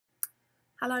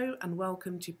Hello and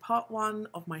welcome to part one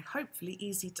of my hopefully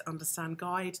easy to understand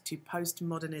guide to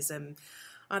postmodernism.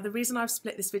 The reason I've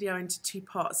split this video into two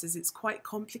parts is it's quite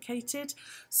complicated.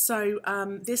 So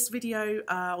this video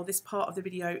or this part of the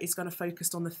video is going to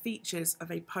focus on the features of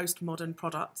a postmodern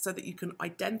product so that you can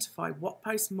identify what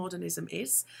postmodernism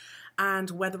is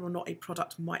and whether or not a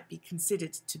product might be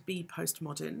considered to be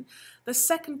postmodern. The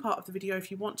second part of the video, if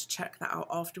you want to check that out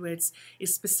afterwards,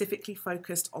 is specifically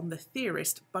focused on the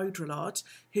theorist Baudrillard,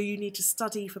 who you need to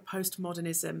study for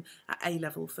postmodernism at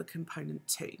A-level for component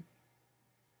 2.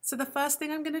 So the first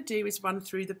thing I'm going to do is run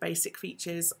through the basic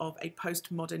features of a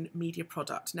postmodern media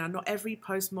product. Now, not every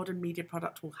postmodern media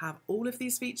product will have all of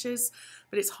these features,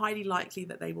 but it's highly likely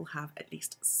that they will have at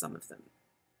least some of them.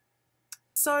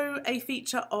 So a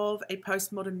feature of a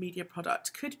postmodern media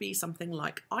product could be something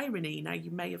like irony. Now, you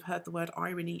may have heard the word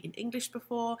irony in English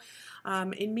before.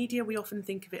 In media, we often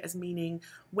think of it as meaning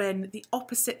when the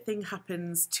opposite thing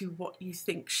happens to what you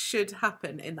think should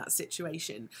happen in that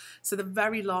situation. So the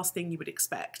very last thing you would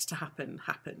expect to happen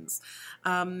happens.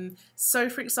 So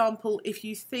for example, if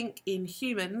you think in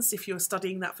humans, if you're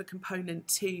studying that for component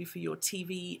 2 for your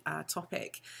TV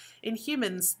topic, in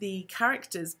humans, the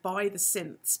characters buy the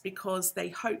synths because they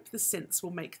hope the synths will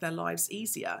make their lives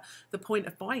easier. The point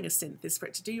of buying a synth is for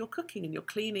it to do your cooking and your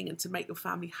cleaning and to make your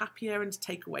family happier and to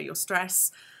take away your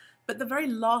stress. But the very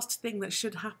last thing that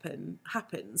should happen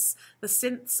happens. The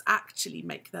synths actually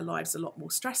make their lives a lot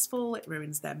more stressful. It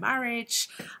ruins their marriage.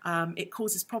 It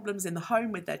causes problems in the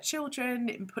home with their children.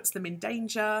 It puts them in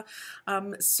danger.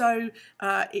 It's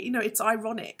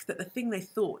ironic that the thing they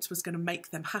thought was going to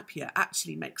make them happier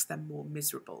actually makes them more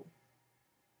miserable.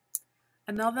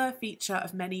 Another feature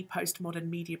of many postmodern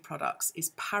media products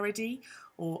is parody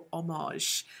or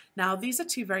homage. Now, these are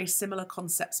two very similar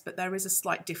concepts, but there is a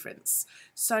slight difference.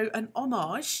 So an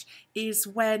homage is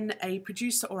when a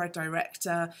producer or a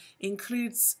director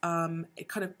includes kind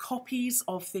of copies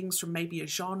of things from maybe a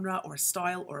genre or a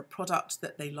style or a product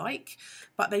that they like,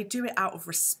 but they do it out of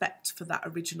respect for that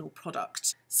original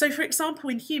product. So for example,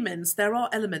 in Humans, there are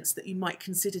elements that you might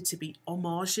consider to be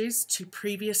homages to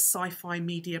previous sci-fi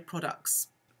media products.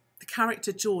 The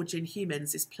character George in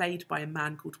Humans is played by a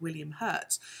man called William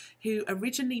Hurt, who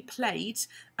originally played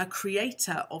a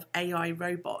creator of AI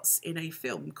robots in a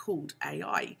film called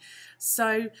AI.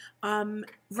 So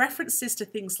references to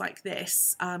things like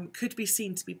this could be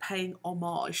seen to be paying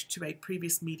homage to a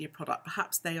previous media product.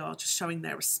 Perhaps they are just showing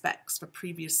their respects for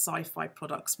previous sci-fi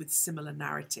products with similar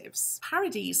narratives.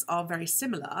 Parodies are very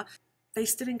similar. They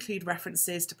still include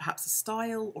references to perhaps a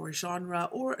style or a genre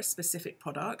or a specific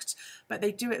product, but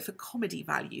they do it for comedy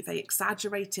value. They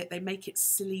exaggerate it, they make it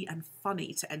silly and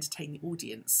funny to entertain the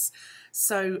audience.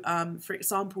 So, for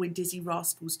example, in Dizzy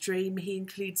Rascal's Dream, he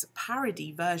includes a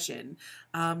parody version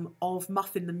of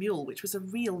Muffin the Mule, which was a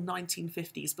real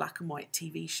 1950s black and white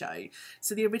TV show.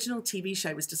 So the original TV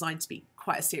show was designed to be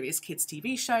quite a serious kids'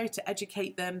 TV show to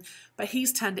educate them, but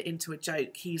he's turned it into a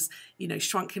joke. He's,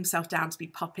 shrunk himself down to be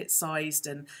puppet-sized,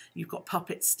 and you've got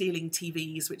puppets stealing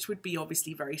TVs, which would be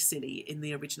obviously very silly in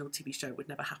the original TV show, would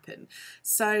never happen.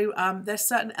 So there's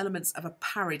certain elements of a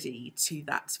parody to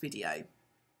that video.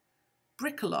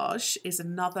 Bricolage is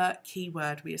another key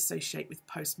word we associate with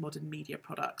postmodern media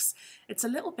products. It's a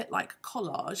little bit like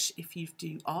collage if you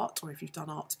do art or if you've done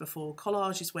art before.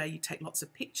 Collage is where you take lots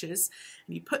of pictures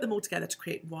and you put them all together to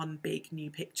create one big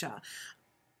new picture.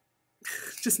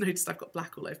 Just noticed I've got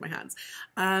black all over my hands.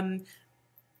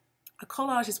 A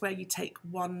collage is where you take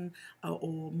one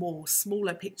or more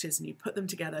smaller pictures and you put them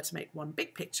together to make one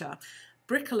big picture.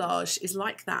 Bricolage is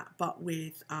like that, but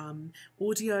with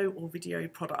audio or video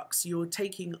products. You're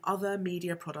taking other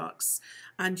media products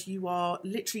and you are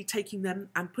literally taking them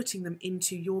and putting them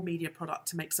into your media product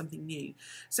to make something new.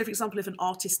 So for example, if an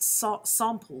artist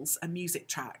samples a music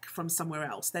track from somewhere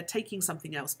else, they're taking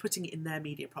something else, putting it in their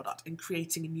media product and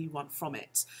creating a new one from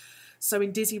it. So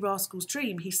in Dizzy Rascal's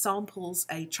Dream, he samples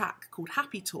a track called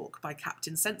Happy Talk by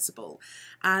Captain Sensible,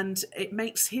 and it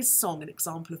makes his song an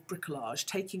example of bricolage,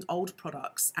 taking old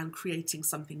products and creating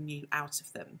something new out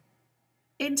of them.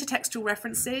 Intertextual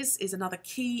references is another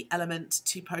key element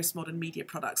to postmodern media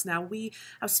products. Now, we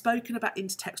have spoken about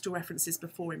intertextual references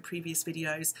before in previous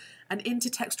videos. An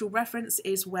intertextual reference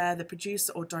is where the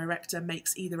producer or director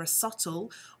makes either a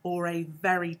subtle or a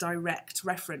very direct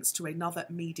reference to another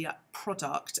media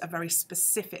product, a very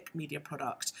specific media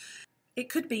product. It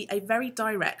could be a very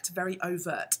direct, very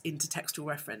overt intertextual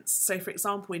reference. So for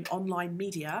example, in online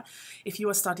media, if you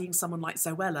are studying someone like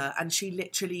Zoella and she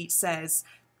literally says,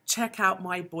 check out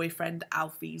my boyfriend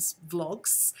Alfie's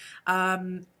vlogs,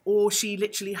 or she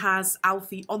literally has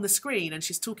Alfie on the screen and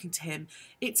she's talking to him.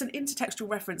 It's an intertextual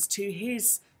reference to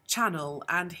his channel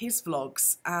and his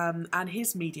vlogs and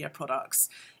his media products.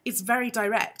 It's very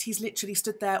direct. He's literally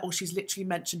stood there, or she's literally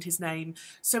mentioned his name.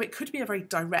 So it could be a very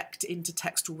direct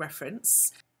intertextual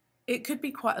reference. It could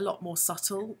be quite a lot more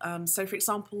subtle. So, for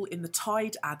example, in the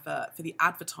Tide advert for the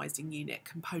advertising unit,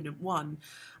 component 1,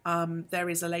 there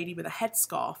is a lady with a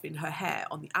headscarf in her hair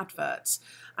on the advert.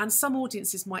 And some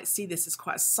audiences might see this as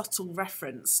quite a subtle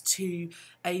reference to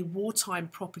a wartime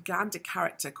propaganda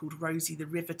character called Rosie the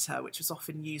Riveter, which was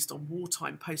often used on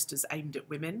wartime posters aimed at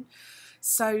women.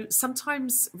 So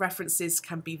sometimes references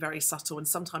can be very subtle and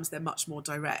sometimes they're much more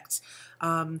direct.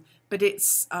 But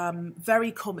it's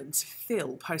very common to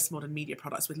fill postmodern media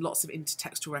products with lots of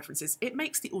intertextual references. It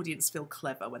makes the audience feel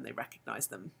clever when they recognise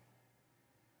them.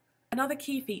 Another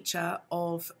key feature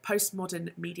of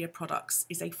postmodern media products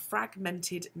is a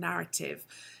fragmented narrative.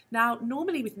 Now,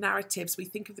 normally with narratives, we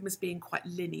think of them as being quite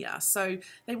linear. So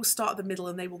they will start at the middle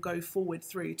and they will go forward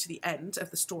through to the end of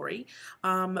the story.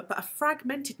 But a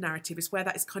fragmented narrative is where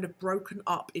that is kind of broken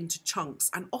up into chunks.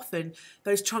 And often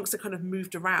those chunks are kind of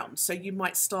moved around. So you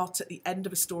might start at the end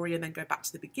of a story and then go back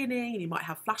to the beginning, and you might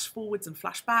have flash forwards and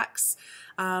flashbacks.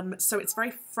 So it's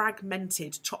very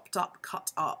fragmented, chopped up,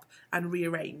 cut up, and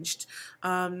rearranged.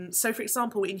 So for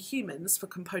example, in Humans, for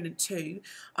component 2,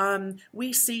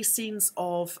 we see scenes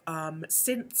of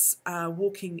synths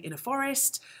walking in a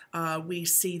forest. We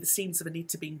see the scenes of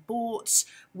Anita being bought.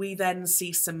 We then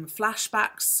see some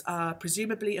flashbacks,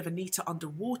 presumably of Anita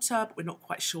underwater, but we're not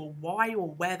quite sure why or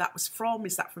where that was from.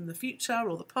 Is that from the future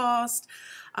or the past?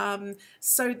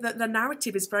 So the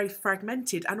narrative is very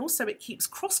fragmented, and also it keeps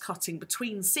cross-cutting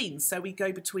between scenes. So we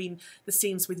go between the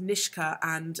scenes with Nishka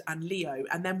and Leo,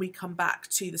 and then we come back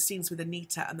to the scenes with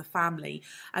Anita and the family,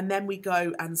 and then we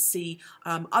go and see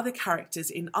other characters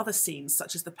in other scenes,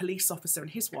 such as the police officer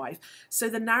and his wife. So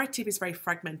the narrative is very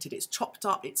fragmented. It's chopped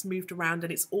up, it's moved around,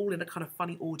 and it's all in a kind of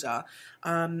funny order.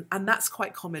 And that's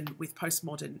quite common with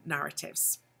postmodern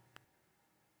narratives.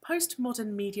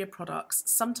 Postmodern media products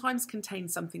sometimes contain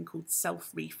something called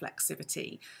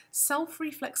self-reflexivity.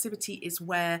 Self-reflexivity is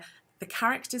where the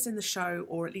characters in the show,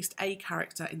 or at least a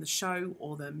character in the show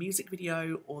or the music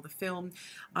video or the film,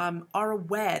 are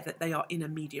aware that they are in a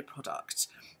media product.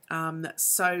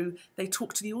 So they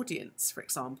talk to the audience, for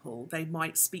example. They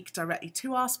might speak directly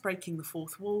to us, breaking the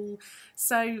fourth wall.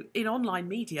 So in online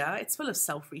media, it's full of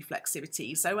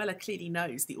self-reflexivity. So Ella clearly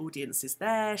knows the audience is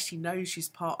there. She knows she's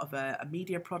part of a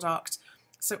media product.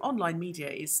 So online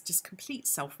media is just complete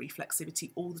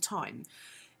self-reflexivity all the time.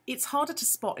 It's harder to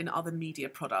spot in other media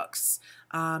products.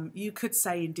 You could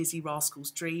say in Dizzy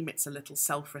Rascal's Dream, it's a little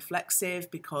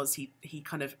self-reflexive because he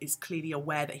kind of is clearly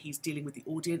aware that he's dealing with the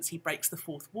audience. He breaks the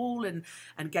fourth wall and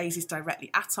gazes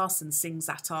directly at us and sings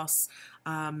at us.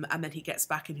 And then he gets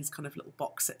back in his kind of little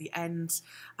box at the end.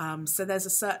 So there's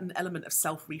a certain element of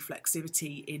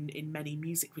self-reflexivity in many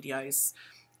music videos.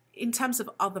 In terms of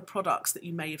other products that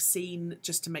you may have seen,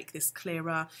 just to make this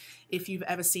clearer, if you've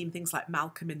ever seen things like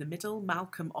Malcolm in the Middle,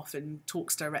 Malcolm often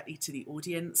talks directly to the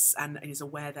audience and is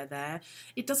aware they're there.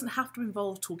 It doesn't have to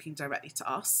involve talking directly to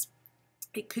us.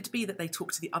 It could be that they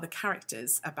talk to the other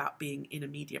characters about being in a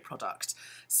media product.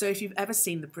 So if you've ever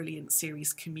seen the brilliant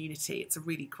series Community, it's a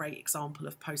really great example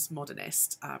of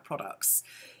postmodernist products.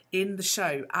 In the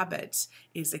show, Abed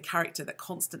is a character that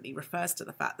constantly refers to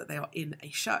the fact that they are in a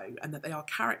show and that they are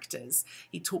characters.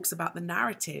 He talks about the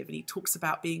narrative and he talks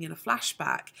about being in a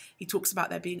flashback. He talks about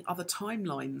there being other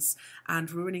timelines and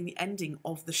ruining the ending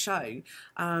of the show.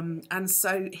 And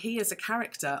so he as a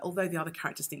character, although the other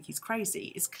characters think he's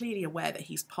crazy, is clearly aware that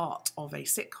he's part of a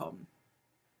sitcom.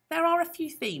 There are a few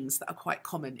themes that are quite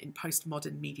common in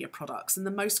postmodern media products, and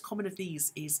the most common of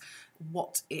these is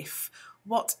what if?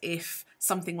 What if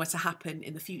something were to happen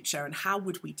in the future, and how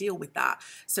would we deal with that?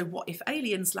 So what if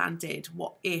aliens landed?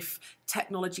 What if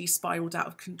technology spiraled out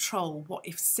of control? What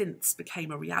if synths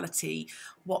became a reality?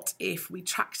 What if we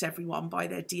tracked everyone by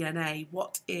their DNA?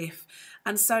 What if?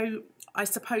 And so I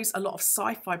suppose a lot of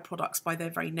sci-fi products by their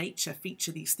very nature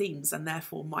feature these themes and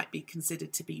therefore might be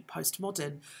considered to be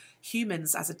postmodern.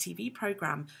 Humans as a TV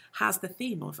programme has the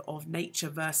theme of nature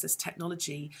versus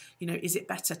technology. You know, is it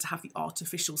better to have the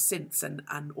artificial synths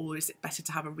or is it better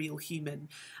to have a real human?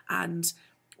 And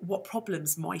what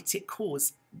problems might it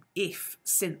cause if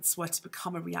synths were to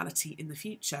become a reality in the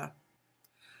future?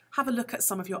 Have a look at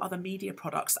some of your other media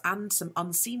products and some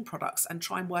unseen products and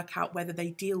try and work out whether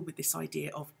they deal with this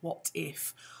idea of what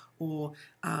if, or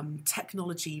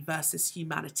technology versus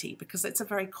humanity, because it's a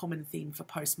very common theme for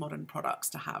postmodern products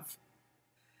to have.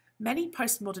 many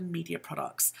postmodern media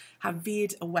products have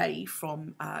veered away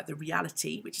from the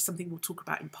reality, which is something we'll talk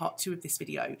about in part 2 of this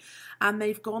video, and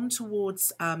they've gone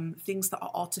towards things that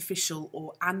are artificial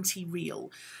or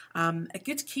anti-real. A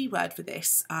good keyword for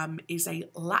this is a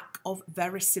lack of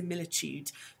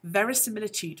verisimilitude.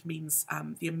 Verisimilitude means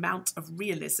the amount of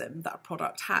realism that a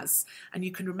product has, and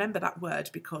you can remember that word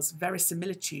because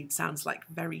verisimilitude sounds like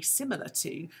very similar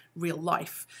to real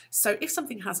life. So if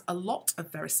something has a lot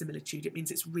of verisimilitude, it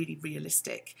means it's really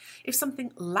realistic. If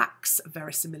something lacks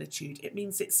verisimilitude, it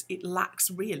means it lacks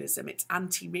realism, it's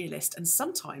anti-realist, and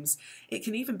sometimes it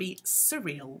can even be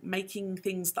surreal, making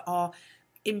things that are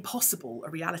impossible a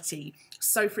reality.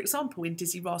 So for example, in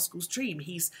Dizzy Rascal's dream,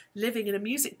 he's living in a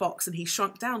music box and he's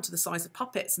shrunk down to the size of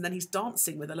puppets, and then he's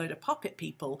dancing with a load of puppet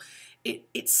people.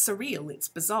 It's surreal, it's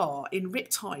bizarre. In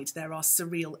Riptide there are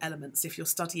surreal elements if you're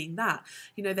studying that.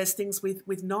 You know, there's things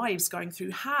with knives going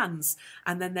through hands,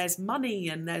 and then there's money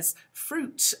and there's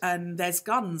fruit and there's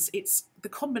guns. It's the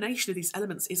combination of these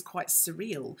elements is quite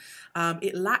surreal.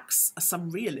 It lacks some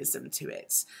realism to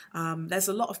it. There's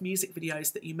a lot of music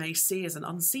videos that you may see as an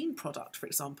unseen product, for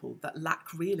example, that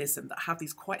lack realism, that have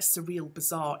these quite surreal,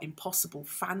 bizarre, impossible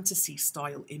fantasy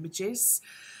style images.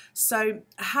 So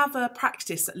have a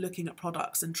practice at looking at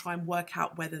products and try and work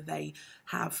out whether they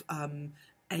have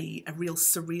a real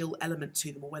surreal element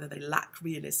to them, or whether they lack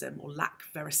realism or lack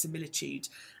verisimilitude.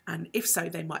 And if so,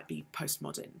 they might be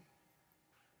postmodern.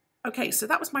 Okay, so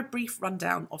that was my brief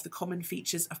rundown of the common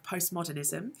features of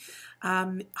postmodernism.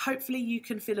 Hopefully you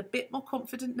can feel a bit more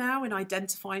confident now in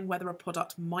identifying whether a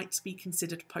product might be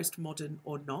considered postmodern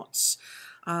or not.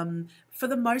 For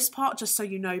the most part, just so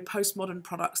you know, postmodern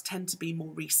products tend to be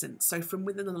more recent. So from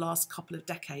within the last couple of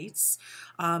decades,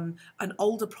 an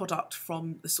older product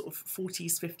from the sort of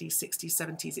 40s, 50s, 60s,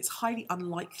 70s, it's highly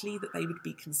unlikely that they would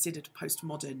be considered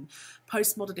postmodern.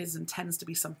 Postmodernism tends to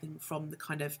be something from the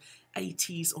kind of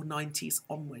 80s or 90s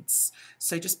onwards.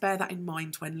 So just bear that in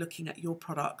mind when looking at your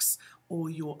products or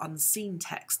your unseen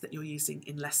text that you're using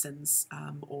in lessons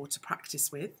or to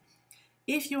practice with.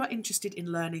 If you are interested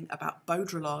in learning about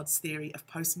Baudrillard's theory of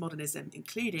postmodernism,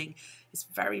 including his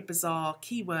very bizarre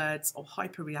keywords of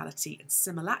hyperreality and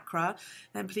simulacra,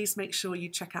 then please make sure you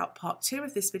check out part 2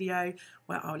 of this video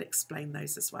where I'll explain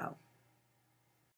those as well.